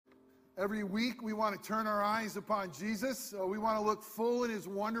Every week we want to turn our eyes upon Jesus. We want to look full in his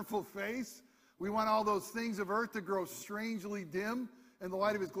wonderful face. We want all those things of earth to grow strangely dim in the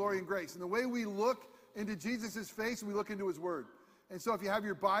light of his glory and grace. And the way we look into Jesus' face, we look into his word. And so if you have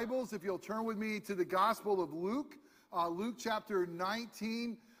your Bibles, if you'll turn with me to the Gospel of Luke, Luke chapter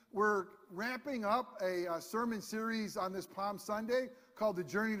 19. We're ramping up a sermon series on this Palm Sunday called The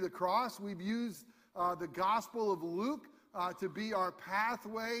Journey to the Cross. We've used the Gospel of Luke to be our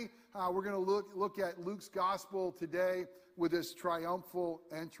pathway. We're going to look at Luke's Gospel today with this triumphal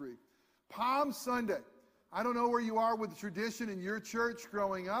entry. Palm Sunday. I don't know where you are with the tradition in your church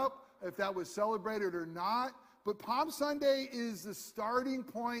growing up, if that was celebrated or not, but Palm Sunday is the starting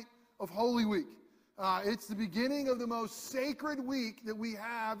point of Holy Week. It's the beginning of the most sacred week that we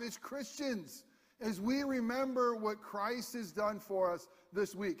have as Christians, as we remember what Christ has done for us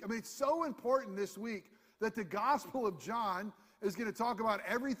this week. I mean, it's so important this week that the Gospel of John is going to talk about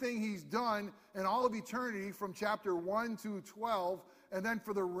everything he's done in all of eternity from chapter 1 to 12, and then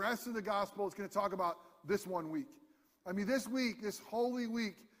for the rest of the Gospel, it's going to talk about this one week. I mean, this week, this Holy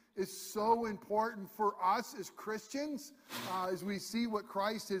Week, is so important for us as Christians as we see what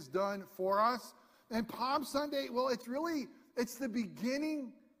Christ has done for us. And Palm Sunday, well, it's the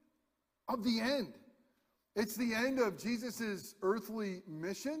beginning of the end. It's the end of Jesus' earthly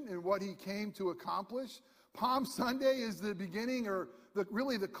mission and what he came to accomplish. Palm Sunday is the beginning, or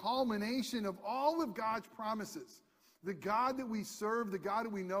really the culmination of all of God's promises. The God that we serve, the God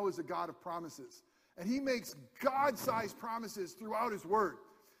that we know is a God of promises. And he makes God-sized promises throughout his word.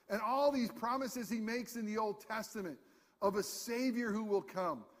 And all these promises he makes in the Old Testament of a Savior who will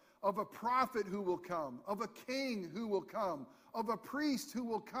come, of a prophet who will come, of a king who will come, of a priest who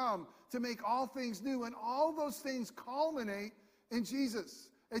will come to make all things new. And all those things culminate in Jesus.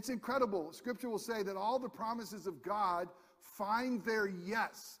 It's incredible. Scripture will say that all the promises of God find their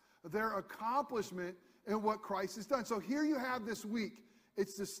yes, their accomplishment in what Christ has done. So here you have this week.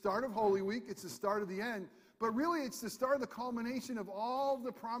 It's the start of Holy Week. It's the start of the end. But really, it's the start of the culmination of all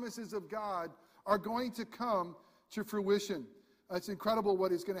the promises of God are going to come to fruition. It's incredible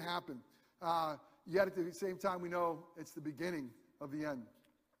what is going to happen. Yet at the same time, we know it's the beginning of the end.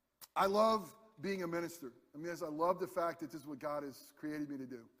 I love being a minister. I mean, I love the fact that this is what God has created me to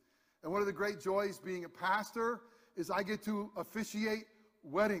do. And one of the great joys being a pastor is I get to officiate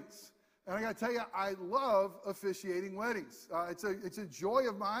weddings. And I got to tell you, I love officiating weddings. It's a joy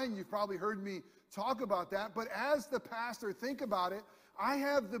of mine. You've probably heard me talk about that. But as the pastor, think about it, I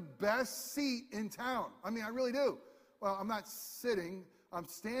have the best seat in town. I mean, I really do. Well, I'm not sitting, I'm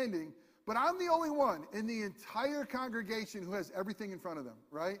standing, but I'm the only one in the entire congregation who has everything in front of them,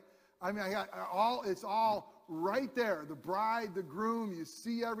 right? I mean, it's all right there. The bride, the groom, you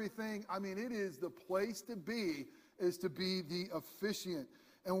see everything. I mean, it is the place to be, is to be the officiant.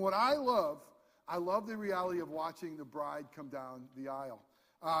 And what I love the reality of watching the bride come down the aisle.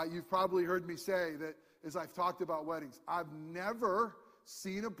 You've probably heard me say that as I've talked about weddings, I've never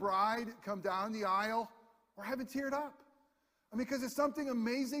seen a bride come down the aisle or haven't teared up. I mean, because it's something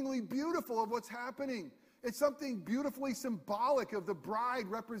amazingly beautiful of what's happening. It's something beautifully symbolic of the bride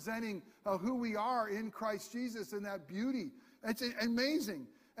representing who we are in Christ Jesus and that beauty. It's amazing.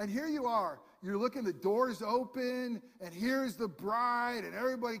 And here you are. You're looking, the door's open, and here's the bride, and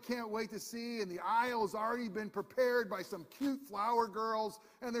everybody can't wait to see, and the aisle has already been prepared by some cute flower girls,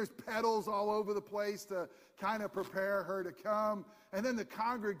 and there's petals all over the place to kind of prepare her to come. And then the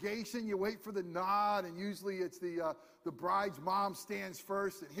congregation, you wait for the nod, and usually it's the bride's mom stands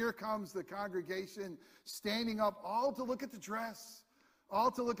first, and here comes the congregation standing up, all to look at the dress, all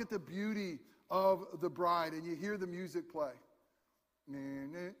to look at the beauty of the bride, and you hear the music play. I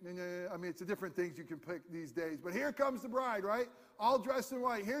mean, it's the different things you can pick these days. But here comes the bride, right? All dressed in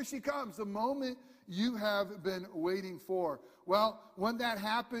white. Here she comes, the moment you have been waiting for. Well, when that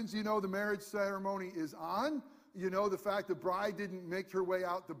happens, you know the marriage ceremony is on. You know the fact the bride didn't make her way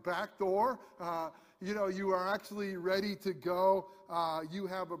out the back door. You know, you are actually ready to go. You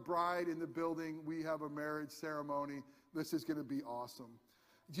have a bride in the building. We have a marriage ceremony. This is going to be awesome.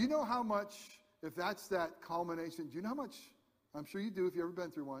 Do you know how much, if that's that culmination, do you know how much, I'm sure you do if you've ever been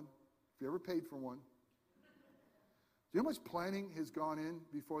through one, if you ever paid for one. Do you know how much planning has gone in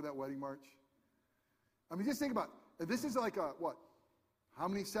before that wedding march? I mean, just think about it. This is like what? How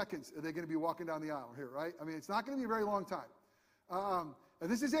many seconds are they going to be walking down the aisle here, right? I mean, it's not going to be a very long time.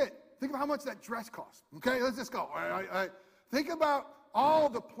 And this is it. Think of how much that dress costs. Okay, let's just go. All right. Think about all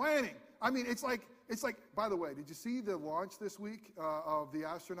the planning. I mean, it's like, by the way, did you see the launch this week of the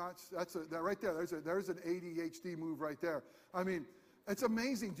astronauts? That right there. There's an ADHD move right there. I mean, it's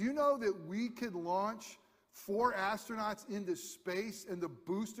amazing. Do you know that we could launch 4 astronauts into space, and the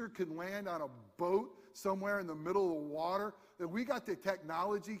booster can land on a boat somewhere in the middle of the water, that we got the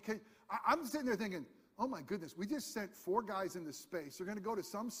technology. I'm sitting there thinking, oh my goodness, we just sent 4 guys into space. They're going to go to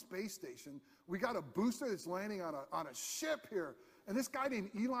some space station. We got a booster that's landing on a ship here. And this guy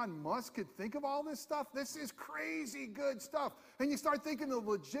named Elon Musk could think of all this stuff. This is crazy good stuff. And you start thinking of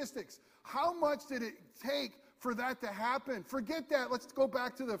logistics. How much did it take for that to happen? Forget that. Let's go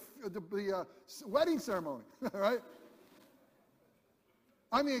back to the wedding ceremony, right?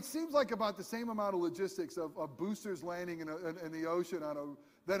 I mean, it seems like about the same amount of logistics of boosters landing in the ocean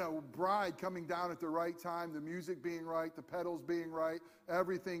than a bride coming down at the right time, the music being right, the pedals being right,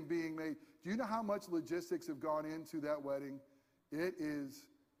 everything being made. Do you know how much logistics have gone into that wedding? It is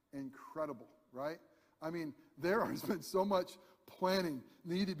incredible, right? I mean, there has been so much planning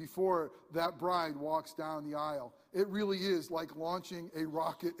needed before that bride walks down the aisle. It really is like launching a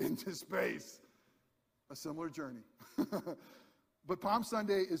rocket into space. A similar journey. But Palm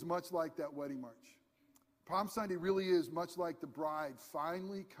Sunday is much like that wedding march. Palm Sunday really is much like the bride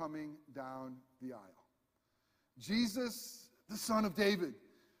finally coming down the aisle. Jesus, the Son of David.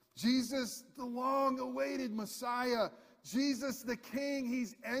 Jesus, the long-awaited Messiah. Jesus, the King,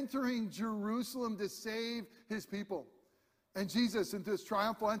 he's entering Jerusalem to save his people. And Jesus, into his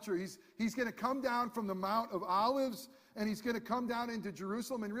triumphal entry, he's going to come down from the Mount of Olives, and he's going to come down into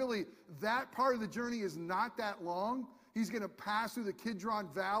Jerusalem. And really, that part of the journey is not that long. He's going to pass through the Kidron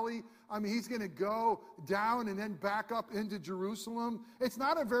Valley. I mean, he's going to go down and then back up into Jerusalem. It's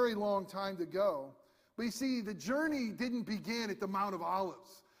not a very long time to go. But you see, the journey didn't begin at the Mount of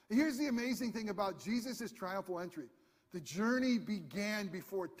Olives. And here's the amazing thing about Jesus' triumphal entry. The journey began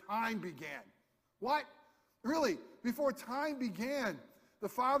before time began. What? Really, before time began, the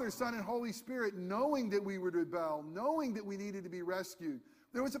Father, Son, and Holy Spirit, knowing that we would rebel, knowing that we needed to be rescued,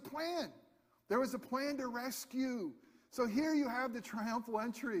 there was a plan. There was a plan to rescue. So here you have the triumphal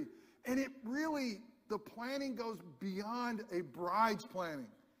entry. And it really, the planning goes beyond a bride's planning.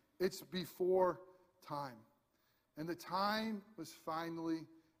 It's before time. And the time was finally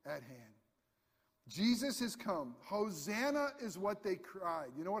at hand. Jesus has come. Hosanna is what they cried.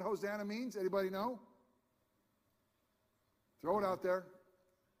 You know what Hosanna means? Anybody know? Throw it out there.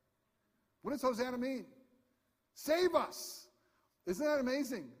 What does Hosanna mean? Save us. Isn't that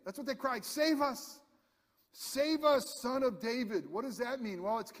amazing? That's what they cried. Save us. Save us, Son of David. What does that mean?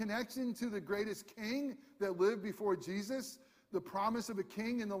 Well, it's connection to the greatest king that lived before Jesus, the promise of a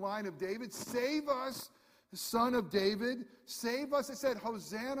king in the line of David. Save us, Son of David. Save us. It said,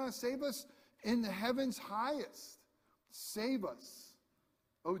 Hosanna, save us in the heavens highest. Save us.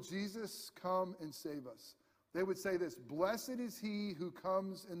 Oh, Jesus, come and save us. They would say this, blessed is he who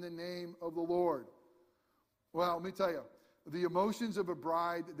comes in the name of the Lord. Well, let me tell you, the emotions of a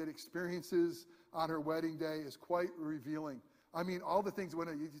bride that experiences on her wedding day is quite revealing. I mean, all the things, when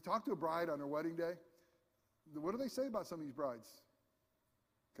you talk to a bride on her wedding day, what do they say about some of these brides?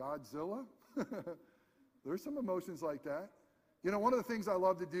 Godzilla? There's some emotions like that. You know, one of the things I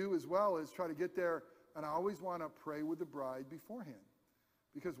love to do as well is try to get there, and I always want to pray with the bride beforehand.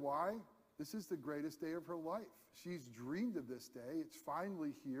 Because why? This is the greatest day of her life. She's dreamed of this day. It's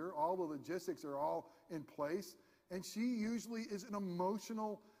finally here. All the logistics are all in place. And she usually is an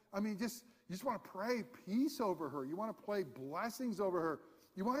emotional, you just want to pray peace over her. You want to pray blessings over her.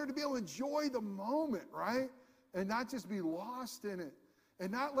 You want her to be able to enjoy the moment, right? And not just be lost in it.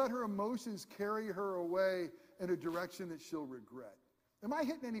 And not let her emotions carry her away in a direction that she'll regret. Am I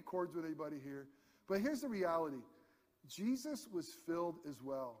hitting any chords with anybody here? But here's the reality. Jesus was filled as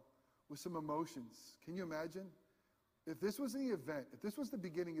well with some emotions. Can you imagine? If this was the event, if this was the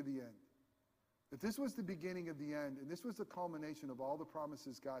beginning of the end, if this was the beginning of the end, and this was the culmination of all the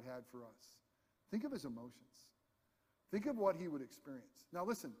promises God had for us, think of his emotions. Think of what he would experience. Now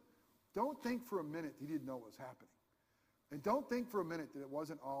listen, don't think for a minute he didn't know what was happening. And don't think for a minute that it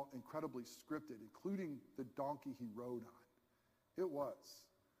wasn't all incredibly scripted, including the donkey he rode on. It was.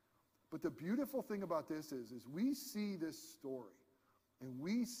 But the beautiful thing about this is we see this story, and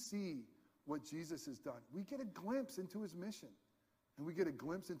we see what Jesus has done. We get a glimpse into his mission, and we get a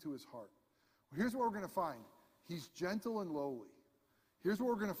glimpse into his heart. Well, here's what we're going to find. He's gentle and lowly. Here's what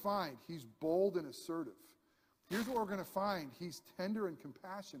we're going to find. He's bold and assertive. Here's what we're going to find. He's tender and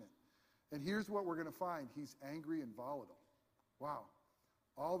compassionate. And here's what we're going to find. He's angry and volatile. Wow.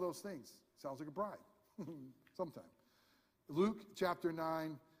 All those things. Sounds like a bride. Sometime. Luke chapter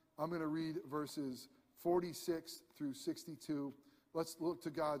 9. I'm going to read verses 46 through 62. Let's look to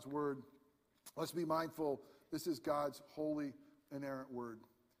God's word. Let's be mindful. This is God's holy, inerrant word.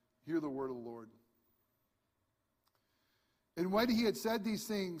 Hear the word of the Lord. And when he had said these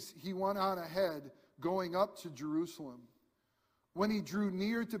things, he went on ahead, going up to Jerusalem. When he drew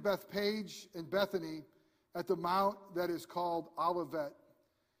near to Bethpage and Bethany at the mount that is called Olivet,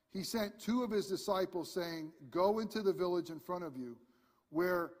 he sent two of his disciples, saying, "Go into the village in front of you,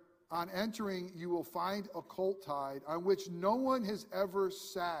 where on entering you will find a colt tied, on which no one has ever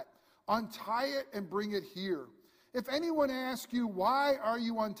sat. Untie it and bring it here. If anyone asks you, 'Why are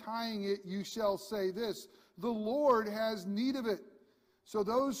you untying it?' you shall say this, 'The Lord has need of it.'" So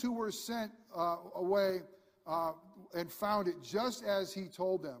those who were sent away and found it just as he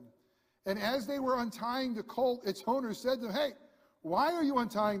told them. And as they were untying the colt, its owner said to them, "Hey, why are you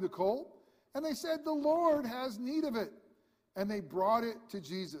untying the colt?" And they said, "The Lord has need of it." And they brought it to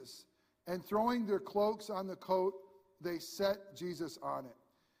Jesus. And throwing their cloaks on the colt, they set Jesus on it.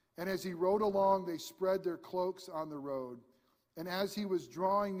 And as he rode along, they spread their cloaks on the road. And as he was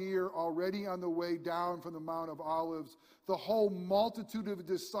drawing near, already on the way down from the Mount of Olives, the whole multitude of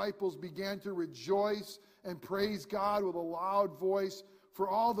disciples began to rejoice and praise God with a loud voice for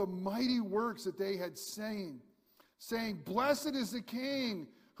all the mighty works that they had seen, saying, "Blessed is the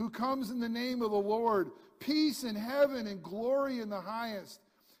King who comes in the name of the Lord, peace in heaven and glory in the highest."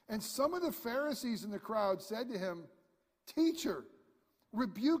 And some of the Pharisees in the crowd said to him, "Teacher,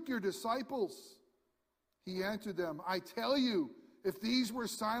 rebuke your disciples." He answered them, "I tell you, if these were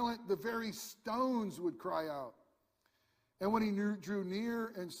silent, the very stones would cry out." And when he drew near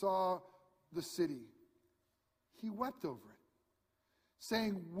and saw the city, he wept over it,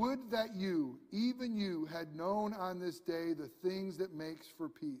 saying, "Would that you, even you, had known on this day the things that makes for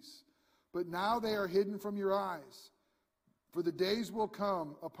peace. But now they are hidden from your eyes. For the days will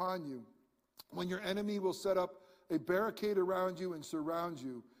come upon you when your enemy will set up a barricade around you and surround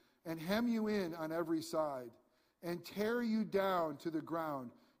you, and hem you in on every side, and tear you down to the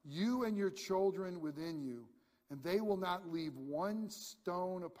ground, you and your children within you, and they will not leave one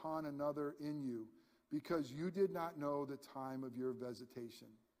stone upon another in you, because you did not know the time of your visitation."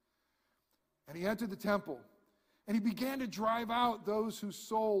 And he entered the temple, and he began to drive out those who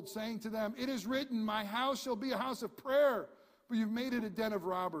sold, saying to them, "It is written, 'My house shall be a house of prayer,' but you've made it a den of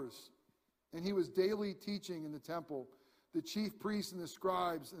robbers." And he was daily teaching in the temple. The chief priests and the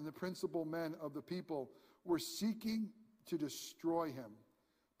scribes and the principal men of the people were seeking to destroy him,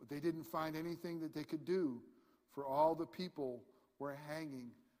 but they didn't find anything that they could do, for all the people were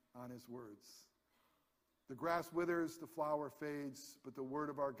hanging on his words. The grass withers, the flower fades, but the word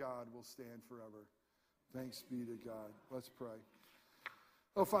of our God will stand forever. Thanks be to God. Let's pray.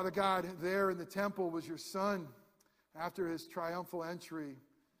 Oh, Father God, there in the temple was your Son after his triumphal entry.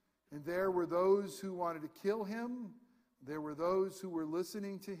 And there were those who wanted to kill him. There were those who were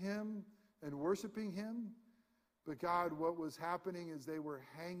listening to him and worshiping him. But God, what was happening is they were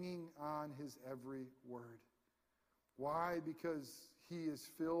hanging on his every word. Why? Because he is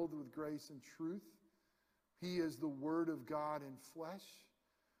filled with grace and truth. He is the Word of God in flesh.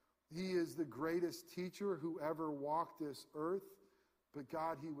 He is the greatest teacher who ever walked this earth. But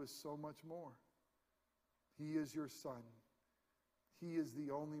God, he was so much more. He is your Son. He is the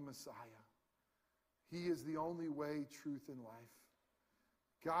only Messiah. He is the only way, truth, and life.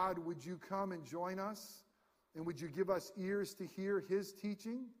 God, would you come and join us? And would you give us ears to hear his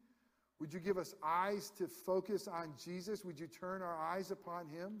teaching? Would you give us eyes to focus on Jesus? Would you turn our eyes upon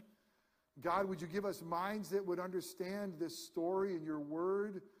him? God, would you give us minds that would understand this story and your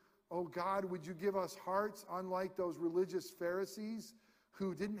word? Oh God, would you give us hearts unlike those religious Pharisees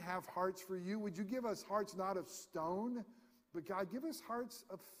who didn't have hearts for you? Would you give us hearts not of stone, but God, give us hearts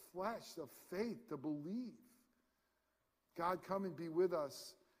of flesh, of faith, to believe. God, come and be with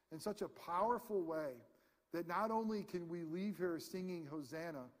us in such a powerful way that not only can we leave here singing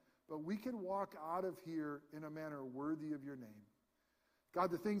Hosanna, but we can walk out of here in a manner worthy of your name. God,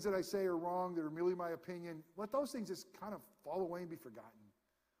 the things that I say are wrong, that are merely my opinion, let those things just kind of fall away and be forgotten.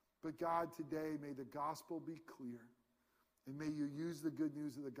 But God, today, may the gospel be clear. And may you use the good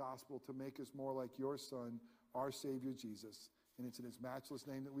news of the gospel to make us more like your Son, our Savior, Jesus. And it's in his matchless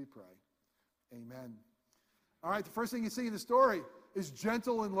name that we pray. Amen. All right, the first thing you see in the story is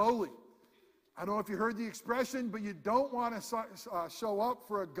gentle and lowly. I don't know if you heard the expression, but you don't want to show up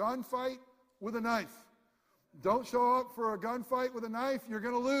for a gunfight with a knife. Don't show up for a gunfight with a knife. You're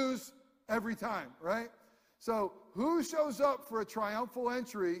going to lose every time, right? So who shows up for a triumphal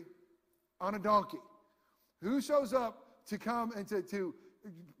entry on a donkey? Who shows up to come and to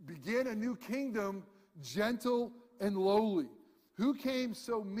begin a new kingdom gentle and lowly? Who came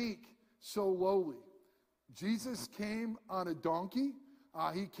so meek, so lowly? Jesus came on a donkey.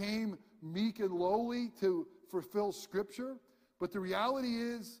 He came meek and lowly to fulfill Scripture. But the reality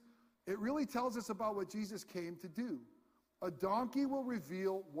is, it really tells us about what Jesus came to do. A donkey will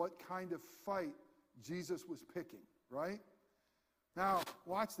reveal what kind of fight Jesus was picking, right? Now,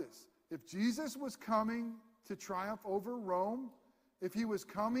 watch this. If Jesus was coming to triumph over Rome, if he was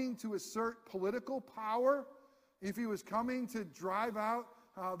coming to assert political power, if he was coming to drive out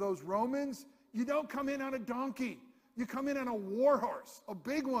those Romans, you don't come in on a donkey. You come in on a war horse, a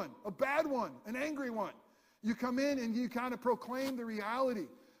big one, a bad one, an angry one. You come in and you kind of proclaim the reality.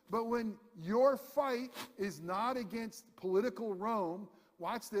 But when your fight is not against political Rome,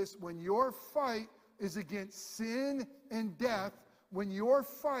 watch this, when your fight is against sin and death, when your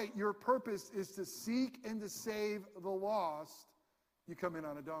fight, your purpose is to seek and to save the lost, you come in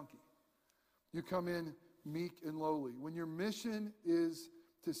on a donkey. You come in meek and lowly. When your mission is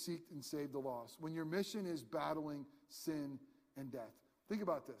to seek and save the lost, when your mission is battling sin and death. Think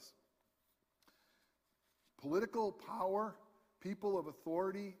about this. Political power, people of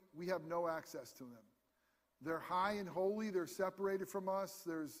authority, we have no access to them. They're high and holy. They're separated from us.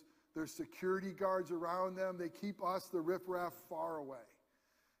 There's security guards around them. They keep us, the riffraff, far away.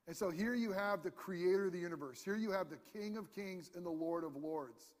 And so here you have the creator of the universe. Here you have the King of Kings and the Lord of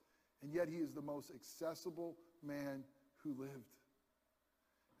Lords. And yet he is the most accessible man who lived.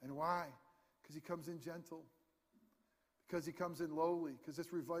 And why? Because he comes in gentle. Because he comes in lowly. Because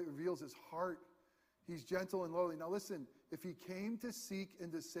this reveals his heart. He's gentle and lowly. Now listen, if he came to seek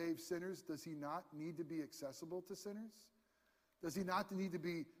and to save sinners, does he not need to be accessible to sinners? Does he not need to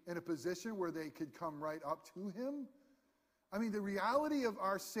be in a position where they could come right up to him? I mean, the reality of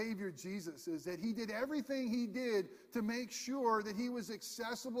our Savior Jesus is that he did everything he did to make sure that he was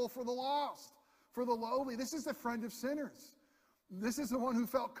accessible for the lost, for the lowly. This is the friend of sinners. This is the one who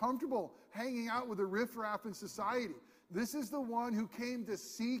felt comfortable hanging out with the riffraff in society. This is the one who came to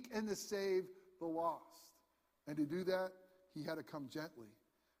seek and to save the lost. And to do that, he had to come gently,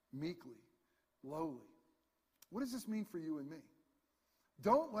 meekly, lowly. What does this mean for you and me?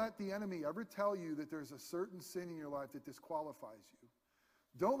 Don't let the enemy ever tell you that there's a certain sin in your life that disqualifies you.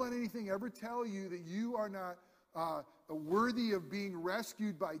 Don't let anything ever tell you that you are not worthy of being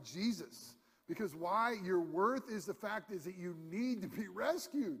rescued by Jesus. Because why? Your worth is the fact is that you need to be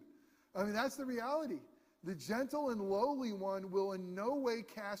rescued. I mean, that's the reality. The gentle and lowly one will in no way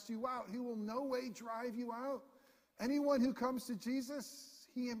cast you out. He will in no way drive you out. Anyone who comes to Jesus,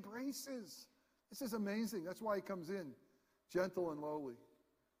 he embraces. This is amazing. That's why he comes in gentle and lowly,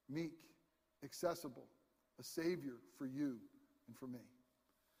 meek, accessible, a Savior for you and for me.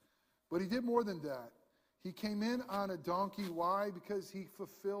 But he did more than that. He came in on a donkey. Why? Because he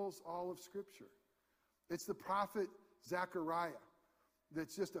fulfills all of Scripture. It's the prophet Zechariah.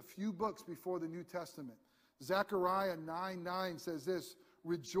 That's just a few books before the New Testament. Zechariah 9:9 says this,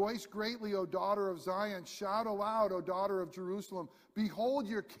 "Rejoice greatly, O daughter of Zion. Shout aloud, O daughter of Jerusalem. Behold,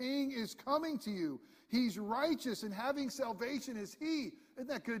 your king is coming to you. He's righteous, and having salvation is he." Isn't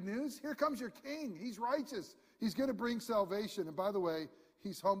that good news? Here comes your king. He's righteous. He's going to bring salvation. And by the way,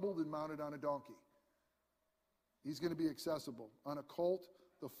 he's humbled and mounted on a donkey. He's going to be accessible on a colt,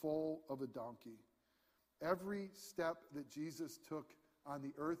 the foal of a donkey. Every step that Jesus took on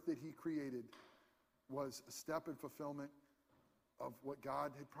the earth that he created was a step in fulfillment of what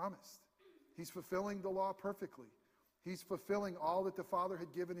God had promised. He's fulfilling the law perfectly. He's fulfilling all that the Father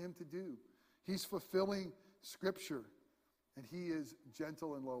had given him to do. He's fulfilling Scripture, and he is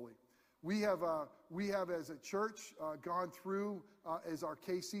gentle and lowly. We have as a church gone through as our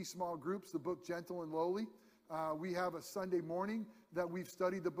KC small groups the book Gentle and Lowly. We have a Sunday morning that we've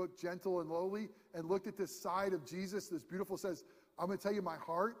studied the book Gentle and Lowly and looked at this side of Jesus. This beautiful says, I'm going to tell you my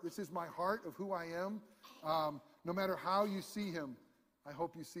heart. This is my heart of who I am. No matter how you see him, I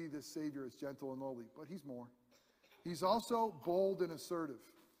hope you see this Savior as gentle and lowly. But he's more. He's also bold and assertive.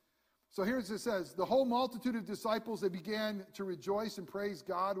 So here's what it says. The whole multitude of disciples, they began to rejoice and praise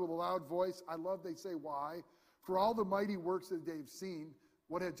God with a loud voice. I love they say why. For all the mighty works that they've seen.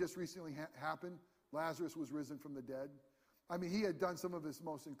 What had just recently happened? Lazarus was risen from the dead. I mean, he had done some of his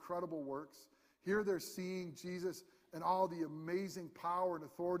most incredible works. Here they're seeing Jesus and all the amazing power and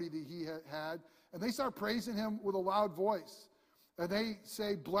authority that he had. And they start praising him with a loud voice. And they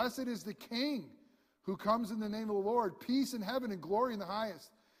say, "Blessed is the King who comes in the name of the Lord. Peace in heaven and glory in the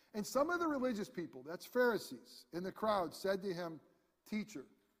highest." And some of the religious people, that's Pharisees, in the crowd said to him, "Teacher."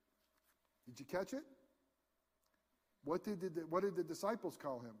 Did you catch it? What did the disciples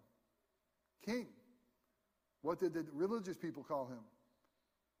call him? King. What did the religious people call him?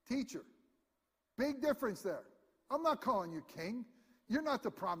 Teacher. Big difference there. I'm not calling you king. You're not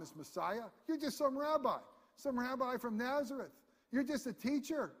the promised Messiah. You're just some rabbi from Nazareth. You're just a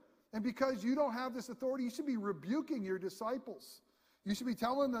teacher. And because you don't have this authority, you should be rebuking your disciples. You should be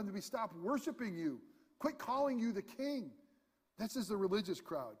telling them to stop worshiping you. Quit calling you the king. This is the religious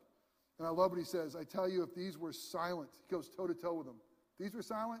crowd. And I love what he says. I tell you, if these were silent, he goes toe-to-toe with them. If these were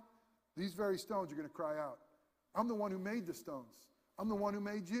silent, these very stones are going to cry out. I'm the one who made the stones. I'm the one who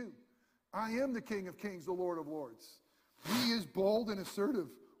made you. I am the King of Kings, the Lord of Lords. He is bold and assertive.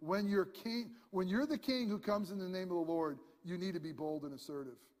 When you're the king who comes in the name of the Lord, you need to be bold and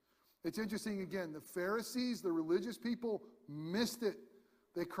assertive. It's interesting, again, the Pharisees, the religious people, missed it.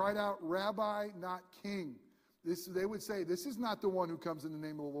 They cried out, Rabbi, not king. They would say, this is not the one who comes in the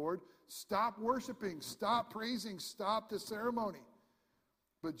name of the Lord. Stop worshiping, stop praising, stop the ceremony.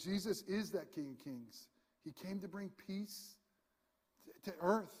 But Jesus is that King of Kings. He came to bring peace to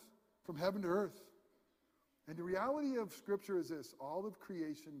earth, from heaven to earth. And the reality of Scripture is this: all of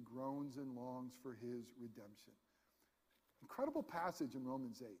creation groans and longs for his redemption. Incredible passage in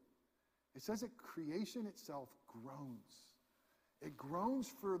Romans 8. It says that creation itself groans. It groans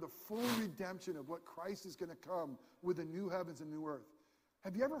for the full redemption of what Christ is going to come with the new heavens and new earth.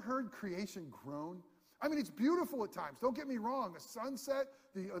 Have you ever heard creation groan? I mean, it's beautiful at times. Don't get me wrong. A sunset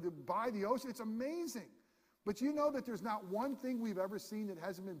by the ocean, it's amazing. But you know that there's not one thing we've ever seen that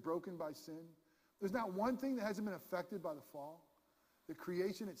hasn't been broken by sin? There's not one thing that hasn't been affected by the fall. The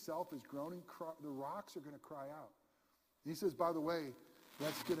creation itself is groaning. The rocks are going to cry out. And he says, by the way,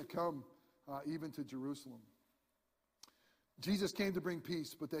 that's going to come even to Jerusalem. Jesus came to bring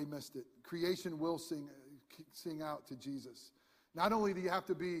peace, but they missed it. Creation will sing out to Jesus. Not only do you have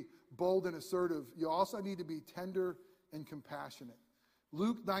to be bold and assertive, you also need to be tender and compassionate.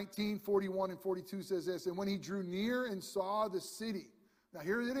 Luke 19:41 and 42 says this, and when he drew near and saw the city. Now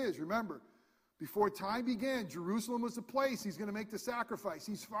here it is, remember. Before time began, Jerusalem was the place he's going to make the sacrifice.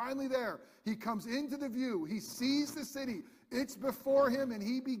 He's finally there. He comes into the view. He sees the city. It's before him, and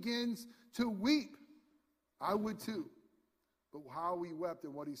he begins to weep. I would too. But how he wept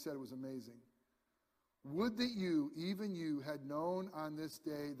and what he said was amazing. Would that you, even you, had known on this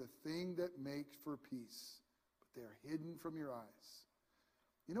day the thing that makes for peace, but they are hidden from your eyes.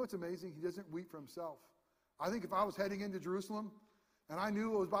 You know what's amazing? He doesn't weep for himself. I think if I was heading into Jerusalem, and I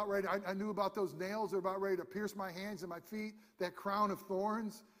knew it was about ready, I knew about those nails that were about ready to pierce my hands and my feet, that crown of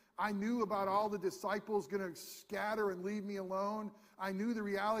thorns. I knew about all the disciples going to scatter and leave me alone. I knew the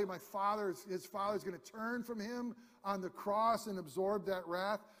reality of his father's going to turn from him on the cross and absorb that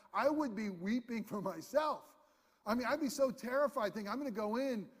wrath. I would be weeping for myself. I mean, I'd be so terrified thinking I'm going to go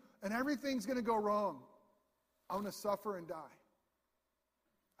in and everything's going to go wrong. I'm going to suffer and die.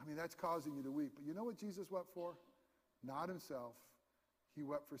 I mean, that's causing you to weep. But you know what Jesus wept for? Not himself. He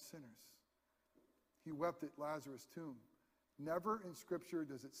wept for sinners. He wept at Lazarus' tomb. Never in Scripture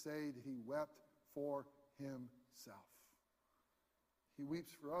does it say that he wept for himself. He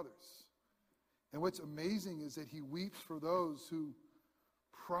weeps for others. And what's amazing is that he weeps for those who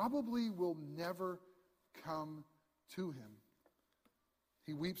probably will never come to him.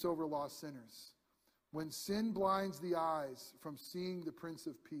 He weeps over lost sinners. When sin blinds the eyes from seeing the Prince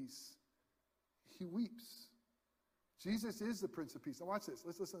of Peace, he weeps. Jesus is the Prince of Peace. Now watch this.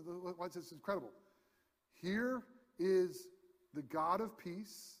 Let's listen. Watch this. It's incredible. Here is the God of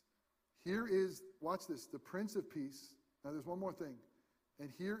peace. Here is, watch this, the Prince of Peace. Now there's one more thing. And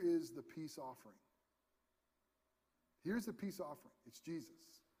here is the peace offering. Here's the peace offering. It's Jesus.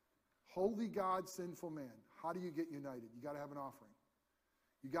 Holy God, sinful man. How do you get united? You got to have an offering.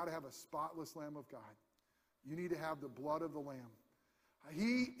 You got to have a spotless Lamb of God. You need to have the blood of the Lamb.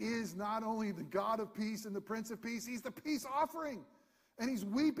 He is not only the God of peace and the Prince of Peace, he's the peace offering. And he's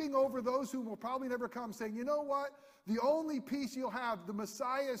weeping over those who will probably never come, saying, you know what? The only peace you'll have, the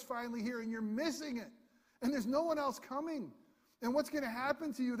Messiah is finally here, and you're missing it. And there's no one else coming. And what's going to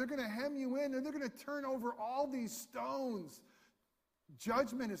happen to you? They're going to hem you in, and they're going to turn over all these stones.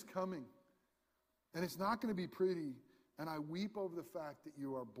 Judgment is coming. And it's not going to be pretty. And I weep over the fact that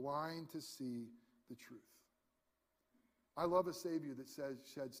you are blind to see the truth. I love a Savior that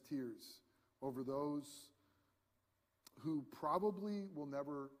sheds tears over those who probably will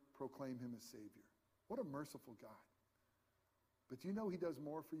never proclaim him as Savior. What a merciful God. But do you know he does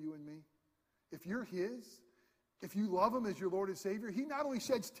more for you and me? If you're his, if you love him as your Lord and Savior, he not only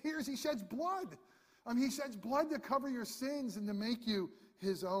sheds tears, he sheds blood. I mean, he sheds blood to cover your sins and to make you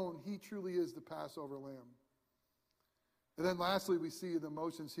his own. He truly is the Passover lamb. And then lastly, we see the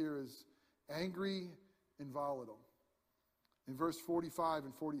emotions here is angry and volatile. In verse 45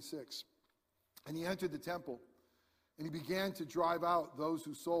 and 46, and he entered the temple, and he began to drive out those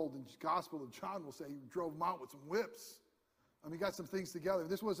who sold. And the Gospel of John will say he drove them out with some whips. I mean, he got some things together.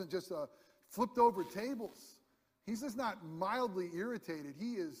 This wasn't just flipped over tables. He's just not mildly irritated.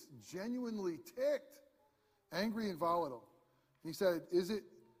 He is genuinely ticked, angry and volatile. And he said,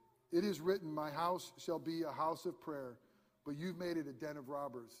 it is written, my house shall be a house of prayer, but you've made it a den of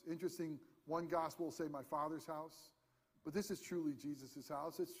robbers. Interesting, one gospel will say my Father's house, but this is truly Jesus'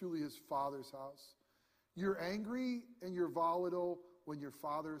 house. It's truly his Father's house. You're angry and you're volatile when your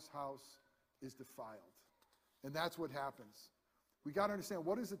Father's house is defiled. And that's what happens. We got to understand,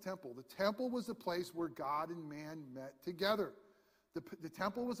 what is the temple? The temple was the place where God and man met together. The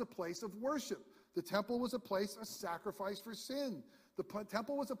temple was a place of worship. The temple was a place of sacrifice for sin. The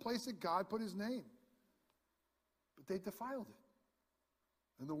temple was a place that God put his name. But they defiled it.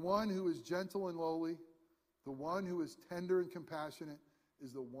 And the one who is gentle and lowly, the one who is tender and compassionate,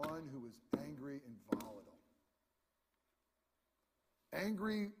 is the one who is angry and volatile.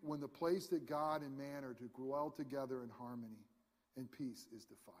 Angry when the place that God and man are to dwell together in harmony and peace is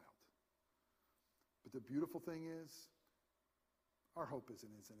defiled. But the beautiful thing is, our hope isn't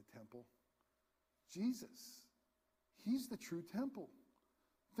in a temple. Jesus, he's the true temple.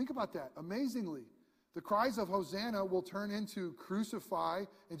 Think about that. Amazingly, the cries of Hosanna will turn into crucify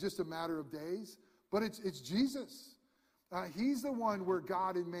in just a matter of days, but it's Jesus. He's the one where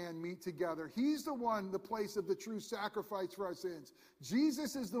God and man meet together. He's the one, the place of the true sacrifice for our sins.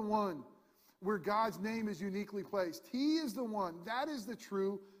 Jesus is the one where God's name is uniquely placed. He is the one. That is the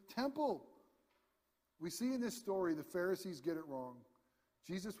true temple. We see in this story the Pharisees get it wrong.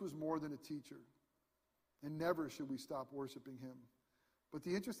 Jesus was more than a teacher, and never should we stop worshiping him. But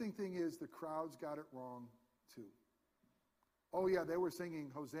the interesting thing is the crowds got it wrong too. Oh yeah, they were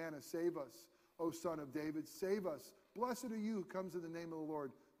singing, Hosanna, save us. O Son of David, save us. Blessed are you who comes in the name of the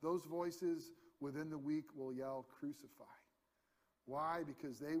Lord. Those voices within the week will yell, crucify. Why?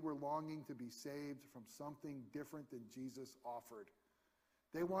 Because they were longing to be saved from something different than Jesus offered.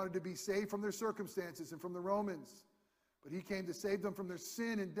 They wanted to be saved from their circumstances and from the Romans. But he came to save them from their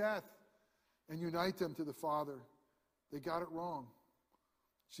sin and death and unite them to the Father. They got it wrong.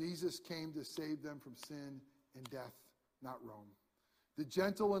 Jesus came to save them from sin and death, not Rome. The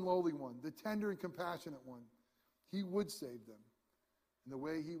gentle and lowly one, the tender and compassionate one, he would save them. And the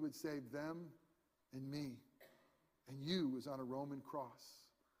way he would save them and me and you was on a Roman cross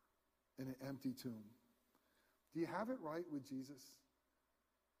in an empty tomb. Do you have it right with Jesus?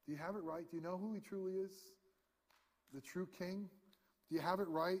 Do you have it right? Do you know who he truly is? The true King? Do you have it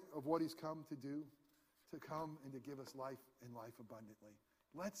right of what he's come to do? To come and to give us life and life abundantly.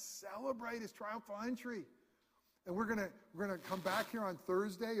 Let's celebrate his triumphal entry. And we're gonna come back here on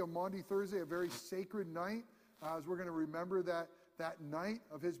Thursday, on Maundy Thursday, a very sacred night, as we're going to remember that night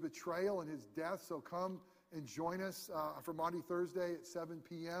of his betrayal and his death. So come and join us for Maundy Thursday at 7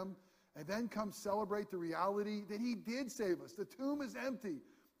 p.m. And then come celebrate the reality that he did save us. The tomb is empty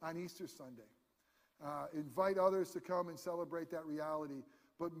on Easter Sunday. Invite others to come and celebrate that reality.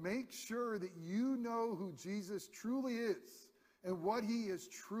 But make sure that you know who Jesus truly is and what he has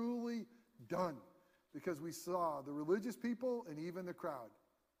truly done. Because we saw the religious people and even the crowd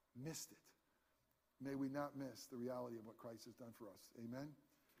missed it. May we not miss the reality of what Christ has done for us. Amen?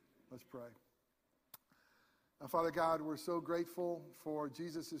 Let's pray. Now, Father God, we're so grateful for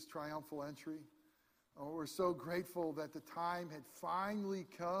Jesus' triumphal entry. We're so grateful that the time had finally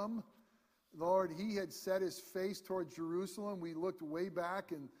come. Lord, he had set his face toward Jerusalem. We looked way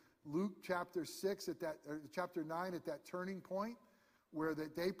back in Luke chapter 6 chapter 9 at that turning point, where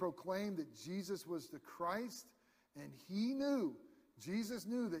that they proclaimed that Jesus was the Christ, and Jesus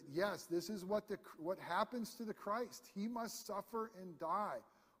knew that, yes, this is what happens to the Christ. He must suffer and die.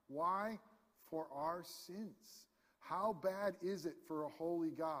 Why? For our sins. How bad is it for a holy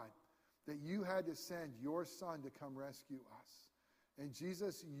God that you had to send your Son to come rescue us? And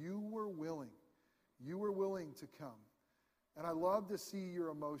Jesus, you were willing. You were willing to come. And I love to see your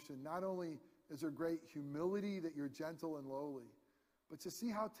emotion. Not only is there great humility that you're gentle and lowly, but to see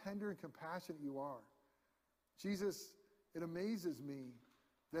how tender and compassionate you are. Jesus, it amazes me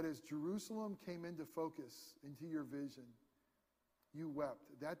that as Jerusalem came into focus, into your vision, you wept.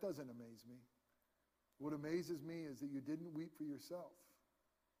 That doesn't amaze me. What amazes me is that you didn't weep for yourself.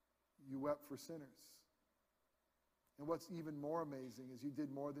 You wept for sinners. And what's even more amazing is you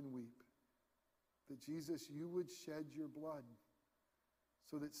did more than weep. That Jesus, you would shed your blood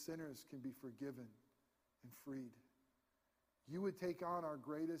so that sinners can be forgiven and freed. You would take on our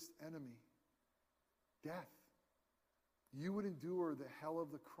greatest enemy, death. You would endure the hell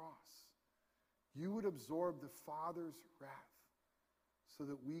of the cross. You would absorb the Father's wrath so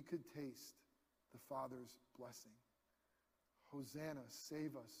that we could taste the Father's blessing. Hosanna,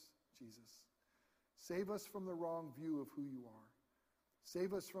 save us, Jesus. Save us from the wrong view of who you are.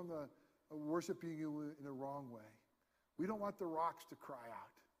 Save us from the worshiping you in the wrong way. We don't want the rocks to cry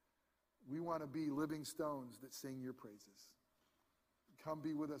out. We want to be living stones that sing your praises. Come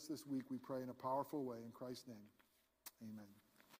be with us this week, we pray, in a powerful way. In Christ's name, Amen.